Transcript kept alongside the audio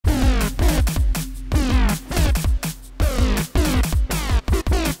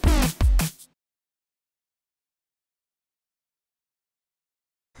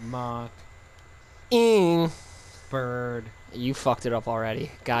mock. Ing. Bird. You fucked it up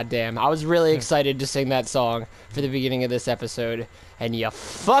already. Goddamn. I was really excited to sing that song for the beginning of this episode, and you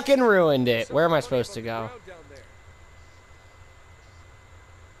fucking ruined it. Where am I supposed to go?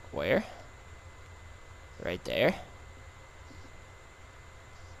 Where? Right there.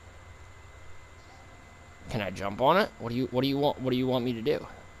 Can I jump on it? What do you want me to do?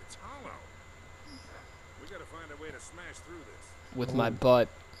 It's hollow. We gotta find a way to smash through this. With my butt.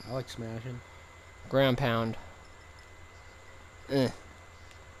 I like smashing. Ground pound.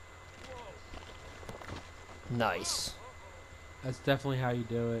 Nice. That's definitely how you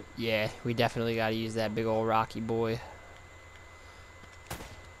do it. Yeah, we definitely gotta use that big old rocky boy.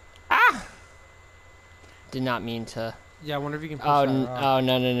 Ah! Did not mean to. Yeah, I wonder if you can push Oh, that rock. oh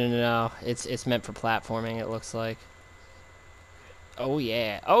no. It's meant for platforming, it looks like. Oh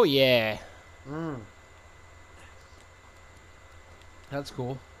yeah. Oh yeah. That's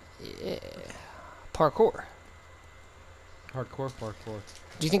cool. Yeah. Parkour. Hardcore parkour.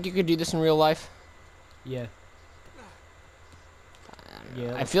 Do you think you could do this in real life? Yeah.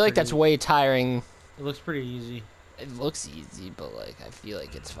 Yeah. I feel like that's way tiring. It looks pretty easy. It looks easy, but like I feel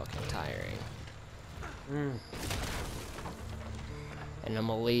like it's fucking tiring. And I'm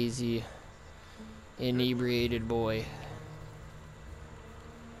a lazy, inebriated boy.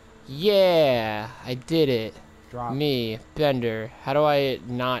 Yeah, I did it. Drop. Me, Bender. How do I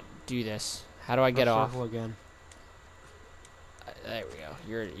not do this? How do I get off? Circle again. There we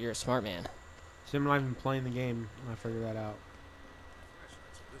go. You're a smart man. See, I'm not even playing the game when I figure that out.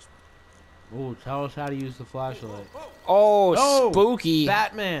 Oh, tell us how to use the flashlight. Oh, spooky.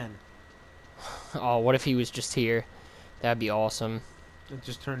 Batman! Oh, what if he was just here? That'd be awesome. It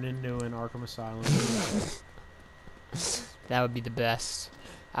just turned into an Arkham Asylum. That would be the best.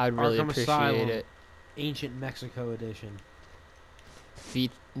 I would really Arkham appreciate Asylum, it. Ancient Mexico edition.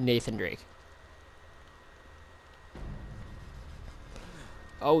 Feed Nathan Drake.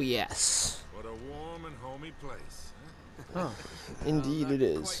 Oh, yes. What a warm and homey place. Huh. Indeed it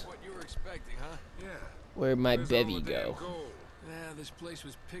is. Quite what you were expecting, huh? Yeah. Where'd my Where's bevy all the damn go? gold? Yeah, this place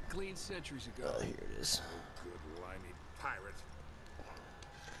was picked clean centuries ago. Oh, here it is. Good limey pirate.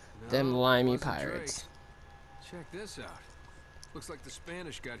 Them No, limey wasn't pirates. Drake. Check this out. Looks like the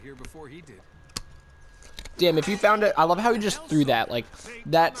Spanish got here before he did. Damn, if you found it, I love how he just threw that. Like,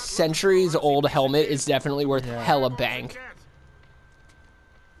 that centuries old helmet is definitely worth hella bank.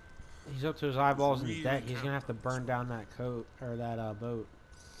 He's up to his eyeballs in the deck. He's gonna have to burn down that coat or that boat.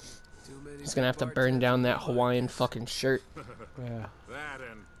 He's gonna have to burn down that Hawaiian fucking shirt. Yeah. That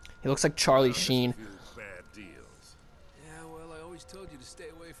and He looks like Charlie Sheen. few bad deals. Yeah, well, I always told you to stay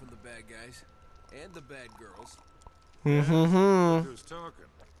away from the bad guys and the bad girls. Who's talking?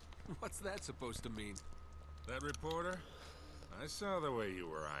 What's that supposed to mean? That reporter? I saw the way you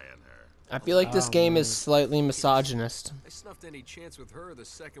were eyeing her. I feel like this Oh, game man. is slightly misogynist. I snuffed any chance with her the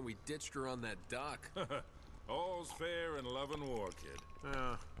second we ditched her on that dock. All's fair in love and war, kid.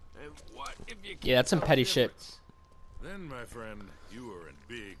 And what if you Yeah, that's some can't petty tell the shit. difference? Then, my friend, you were in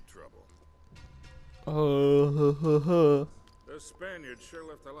big trouble. Those Spaniards sure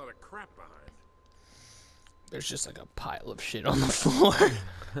left a lot of crap behind. There's just like a pile of shit on the floor.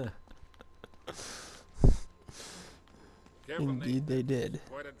 Careful, Indeed they did. Nate.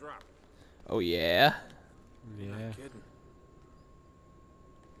 Quite a drop. Oh yeah? Yeah. Kidding.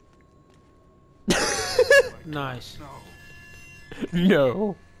 Nice.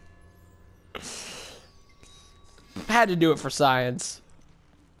 No. I had to do it for science.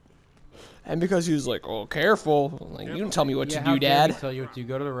 And because he was like, oh, careful. I'm like, you don't tell me what to how do, dare me Dad. tell you what to do.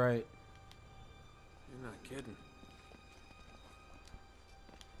 Go to the right. You're not kidding.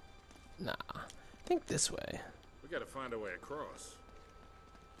 Nah. I think this way. We gotta find a way across.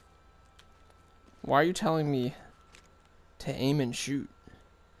 Why are you telling me to aim and shoot?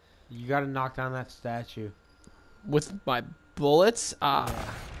 You gotta knock down that statue. With my bullets? Ah.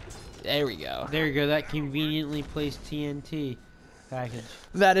 There we go. There you go. That conveniently placed TNT package.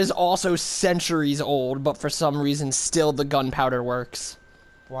 That is also centuries old, but for some reason still the gunpowder works.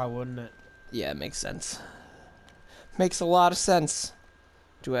 Why wouldn't it? Yeah, it makes sense. Makes a lot of sense.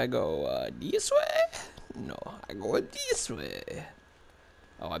 Do I go this way? No, I go this way.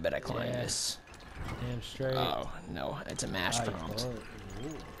 Oh, I bet I climb Yeah. this. Damn straight. Oh, no, it's a mash prompt.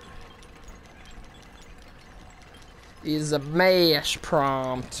 Is a mash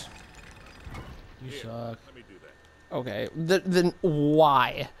prompt. You suck. Let me do that. Okay, then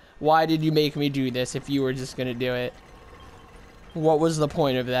why? Why did you make me do this if you were just gonna do it? What was the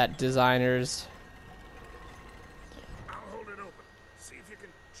point of that, designers? I'll hold it open. See if you can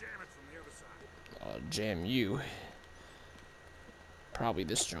jam it from the other side. I'll jam you. Probably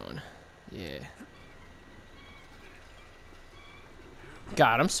this John. Yeah.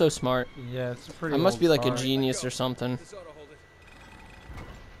 God, I'm so smart. Yeah, it's a pretty I must old be like a car. genius or something. This ought to hold it.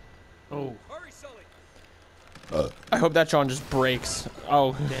 Oh, Hurry, Sully. I hope that John just breaks.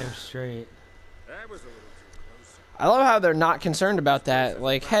 Oh. damn straight. That was a little too close. I love how they're not concerned about that.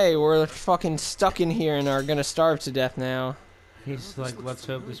 Like, hey, we're fucking stuck in here and are gonna starve to death now. He's like, let's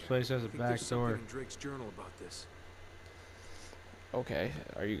hope this place has a I think back there's something door. in Drake's journal about this. Okay,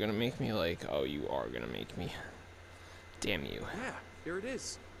 are you gonna make me like... Oh, you are gonna make me. Damn you. Yeah, here it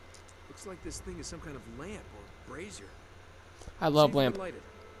is. Looks like this thing is some kind of lamp or brazier. I love See if we lamp. can light it.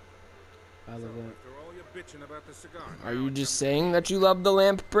 I love that. After all your bitching about the cigar, Are now you it just comes- saying that you love the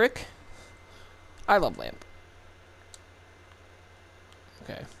lamp, Brick? I love lamp.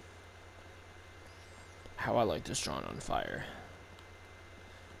 Okay. How I like this John on fire.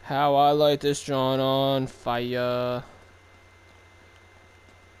 How I like this John on fire.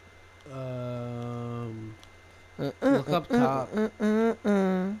 Look up top.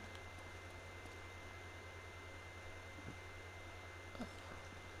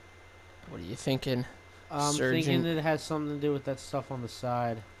 What are you thinking? I'm Surgeon. thinking that it has something to do with that stuff on the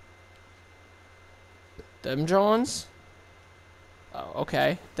side. Them Johns? Oh,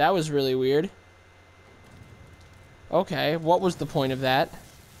 okay. That was really weird. Okay, what was the point of that?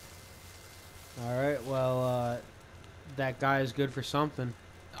 Alright, well, that guy is good for something.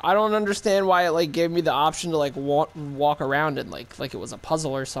 I don't understand why it like gave me the option to like walk around it like it was a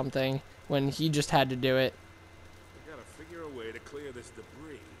puzzle or something when he just had to do it. We gotta figure a way to clear this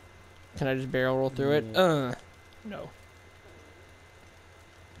debris. Can I just barrel roll through it? Yeah. No.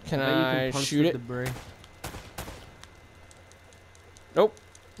 Can bet you I punch shoot the it? Debris. Nope.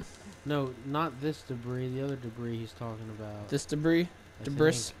 No, not this debris. The other debris he's talking about. This debris? I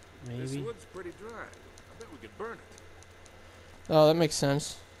Debris? think, This maybe. wood's pretty dry. I bet we could burn it. Oh, that makes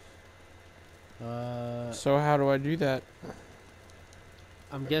sense. Uh, So how do I do that?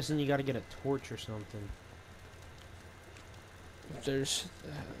 I'm guessing you got to get a torch or something. There's...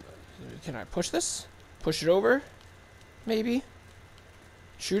 can I push this? Push it over? Maybe?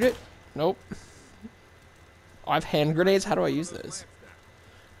 Shoot it? Nope. Oh, I have hand grenades? How do I use those?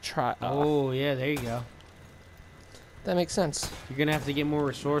 Try... Oh, yeah, there you go. That makes sense. You're going to have to get more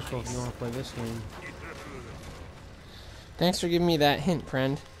resourceful if you want to play this game. Thanks for giving me that hint,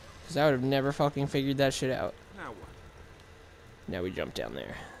 friend. Because I would have never fucking figured that shit out. Now what? Now we jump down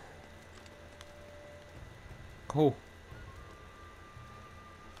there. Cool.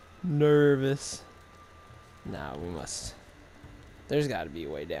 Nervous. Nah, we must. There's got to be a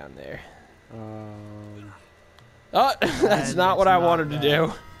way down there. Oh, that's not what I wanted to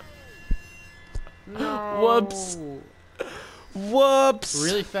do. No. Whoops. Whoops.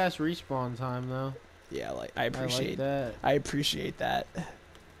 Really fast respawn time, though. Yeah, like I I like appreciate that. I appreciate that.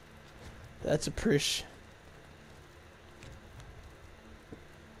 That's a prish.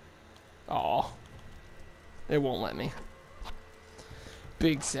 Aw. It won't let me.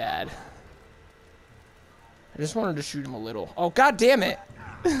 Big sad. I just wanted to shoot him a little. Oh, god damn it!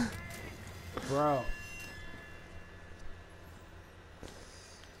 Bro.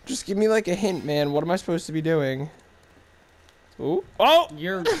 Just give me like a hint, man. What am I supposed to be doing? Ooh. Oh!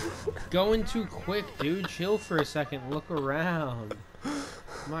 You're going too quick, dude. Chill for a second. Look around.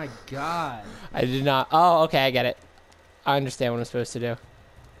 My god. I did not. Oh, okay, I get it. I understand what I'm supposed to do.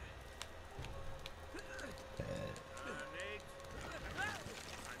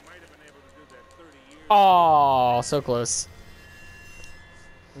 I might have been able to do that 30 years Oh, so close.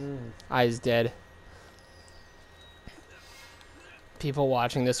 Mm. Eyes dead. People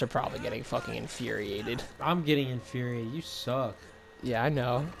watching this are probably getting fucking infuriated. I'm getting infuriated. You suck. Yeah, I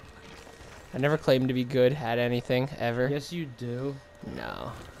know. I never claimed to be good at anything, ever. Yes, you do.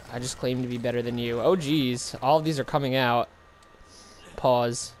 No. I just claim to be better than you. Oh, geez. All of these are coming out.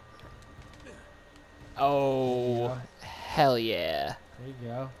 Pause. Oh, Yeah. hell yeah. There you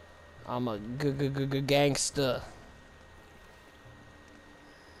go. I'm a gangster.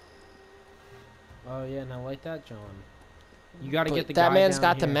 Oh, yeah, now light that, John. You gotta But get the guy that man's down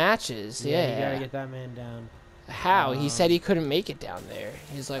got the here. matches, You yeah. gotta get that man down. How? He said he couldn't make it down there.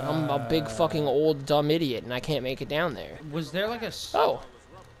 He's like, I'm a big fucking old dumb idiot and I can't make it down there. Was there like a... Oh.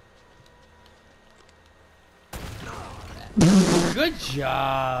 Good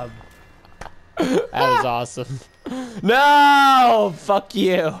job. That was awesome. No! Fuck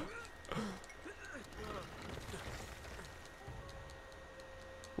you.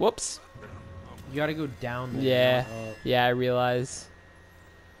 Whoops. You gotta go down there. Yeah. not up. Yeah, I realize.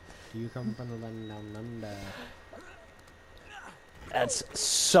 You come from the land down under. That's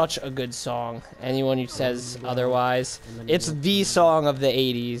such a good song. Anyone who says otherwise, And then it's you- the song of the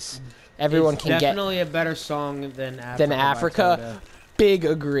 80s. Everyone it's can get definitely a better song than Africa. by Africa. Toto. Big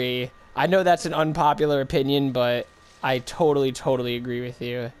agree. I know that's an unpopular opinion, but I totally agree with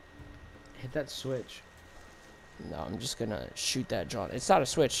you. Hit that switch. No, I'm just gonna shoot that John. It's not a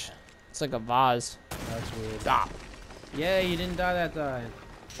switch. It's like a vase. That's weird. Ah. Yeah, you didn't die that time.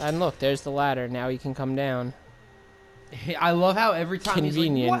 And look, there's the ladder. Now you can come down. I love how every time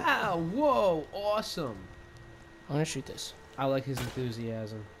Convenient. he's like, wow, whoa, awesome. I'm gonna shoot this. I like his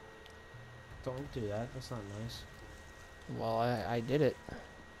enthusiasm. Don't do that. That's not nice. Well, I did it.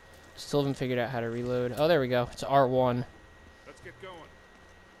 Still haven't figured out how to reload. Oh, there we go. It's R1. Let's get going.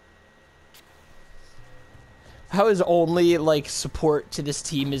 How his only, like, support to this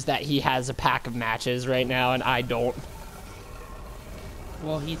team is that he has a pack of matches right now, and I don't.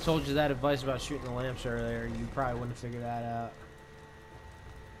 Well, he told you that advice about shooting the lamps earlier. You probably wouldn't figure that out.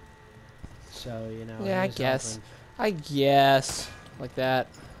 So, you know. Yeah, I he's guess. helping. I guess. Like that.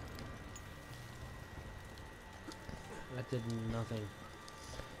 That did nothing.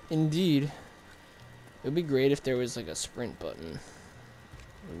 Indeed. It would be great if there was, like, a sprint button.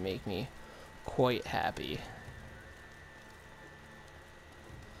 It would make me quite happy.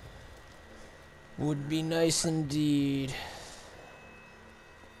 Would be nice indeed.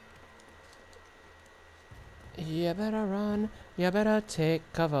 You better run. You better take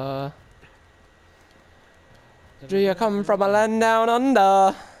cover. Do you come from a land down under?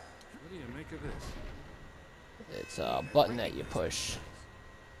 What do you make of this? It's a button that you push.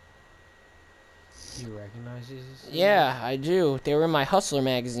 Do you recognize these? Yeah, I do. They were in my Hustler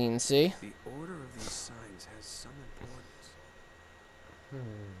magazine, see? The order of these signs has some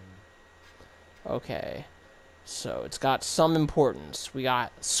importance. Okay. So, it's got some importance. We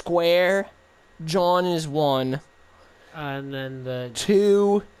got square. John is 1. And then the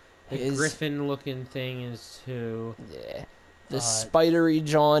 2 the is... griffin-looking thing is 2. Yeah. The Uh, spidery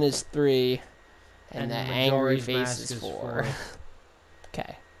John is 3. And the angry Majora's face Mask is is 4.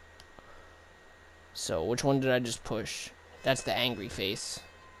 Okay. So, which one did I just push? That's the angry face.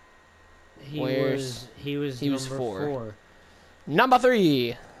 He Where's- was he was number 4. 4. Number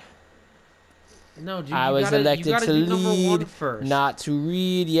 3! No, dude, I you was gotta, elected you gotta to do number 1 lead, first. not to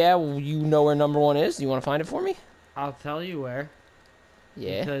read. Yeah, well, you know where number 1 is. You want to find it for me? I'll tell you where.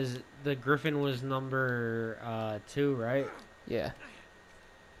 Yeah. Because the griffin was number 2, right? Yeah.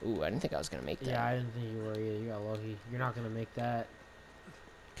 Ooh, I didn't think I was gonna make that. Yeah, I didn't think you were either. You got lucky. You're not gonna make that.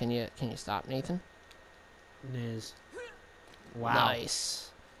 Can you stop, Nathan? Niz. Wow. Nice.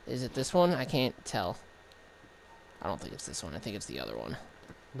 Is it this one? I can't tell. I don't think it's this one. I think it's the other one.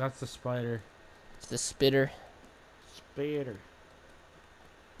 That's the spider. It's the spitter. Spider.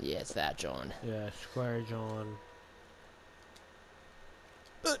 Yeah, it's that, John. Yeah, Square John.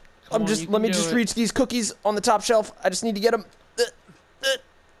 Let me just reach these cookies on the top shelf. I just need to get them.